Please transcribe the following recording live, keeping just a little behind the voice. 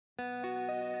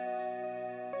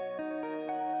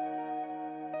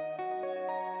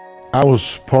I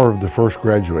was part of the first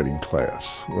graduating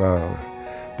class.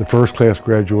 The first class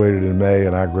graduated in May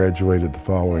and I graduated the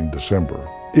following December.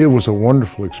 It was a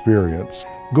wonderful experience.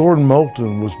 Gordon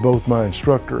Moulton was both my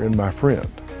instructor and my friend.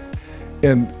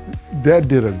 And that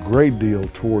did a great deal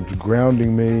towards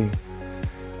grounding me,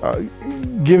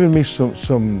 giving me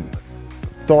some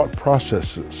thought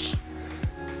processes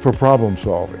for problem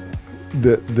solving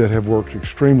that have worked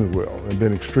extremely well and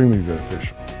been extremely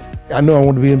beneficial. I knew I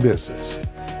wanted to be in business,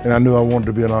 and I knew I wanted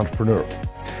to be an entrepreneur.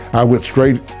 I went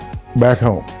straight back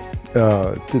home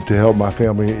to help my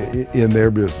family in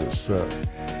their business.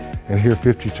 And here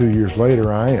 52 years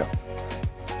later, I am.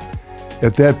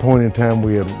 At that point in time,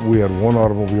 we had one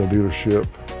automobile dealership.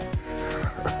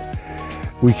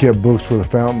 We kept books with a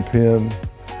fountain pen.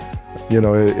 You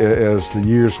know, as the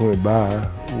years went by,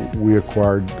 we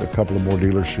acquired a couple of more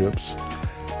dealerships.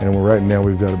 And right now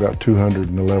we've got about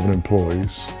 211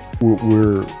 employees.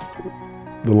 We're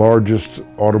the largest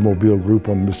automobile group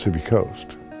on the Mississippi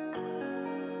coast.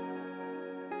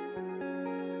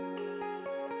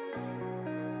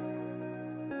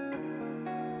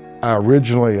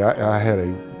 Originally, I had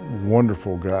a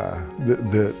wonderful guy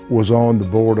that was on the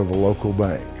board of a local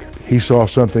bank. He saw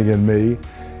something in me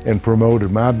and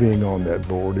promoted my being on that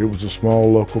board. It was a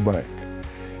small local bank.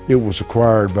 It was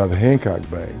acquired by the Hancock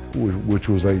Bank, which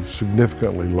was a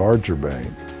significantly larger bank.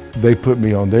 They put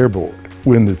me on their board.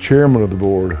 When the chairman of the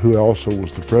board, who also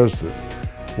was the president,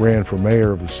 ran for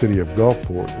mayor of the city of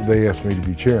Gulfport, they asked me to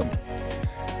be chairman.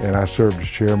 And I served as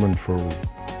chairman for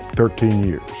 13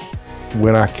 years.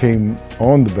 When I came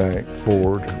on the bank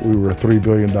board, we were a $3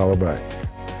 billion bank.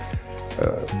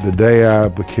 The day I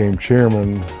became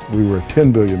chairman, we were a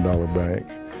 $10 billion bank,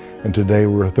 and today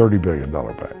we're a $30 billion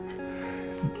bank.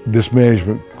 This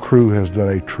management crew has done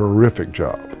a terrific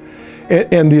job.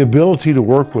 And the ability to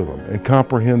work with them and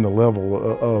comprehend the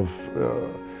level of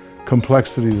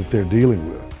complexity that they're dealing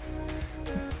with.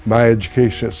 My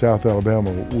education at South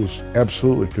Alabama was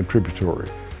absolutely contributory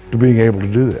to being able to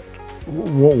do that.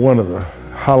 One of the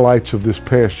highlights of this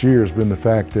past year has been the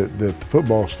fact that the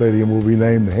football stadium will be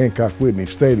named the Hancock Whitney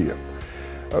Stadium.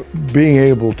 Being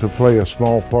able to play a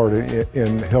small part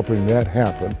in helping that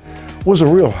happen was a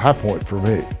real high point for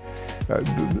me.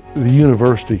 The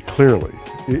university clearly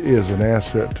is an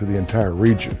asset to the entire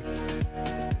region.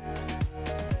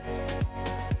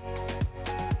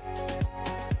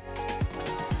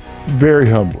 Very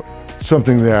humbling,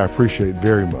 something that I appreciate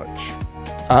very much.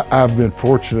 I've been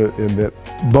fortunate in that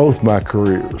both my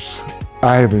careers,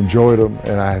 I have enjoyed them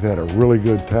and I have had a really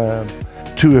good time.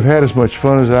 To have had as much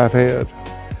fun as I've had,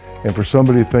 and for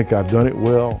somebody to think I've done it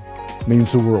well,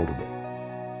 means the world to me.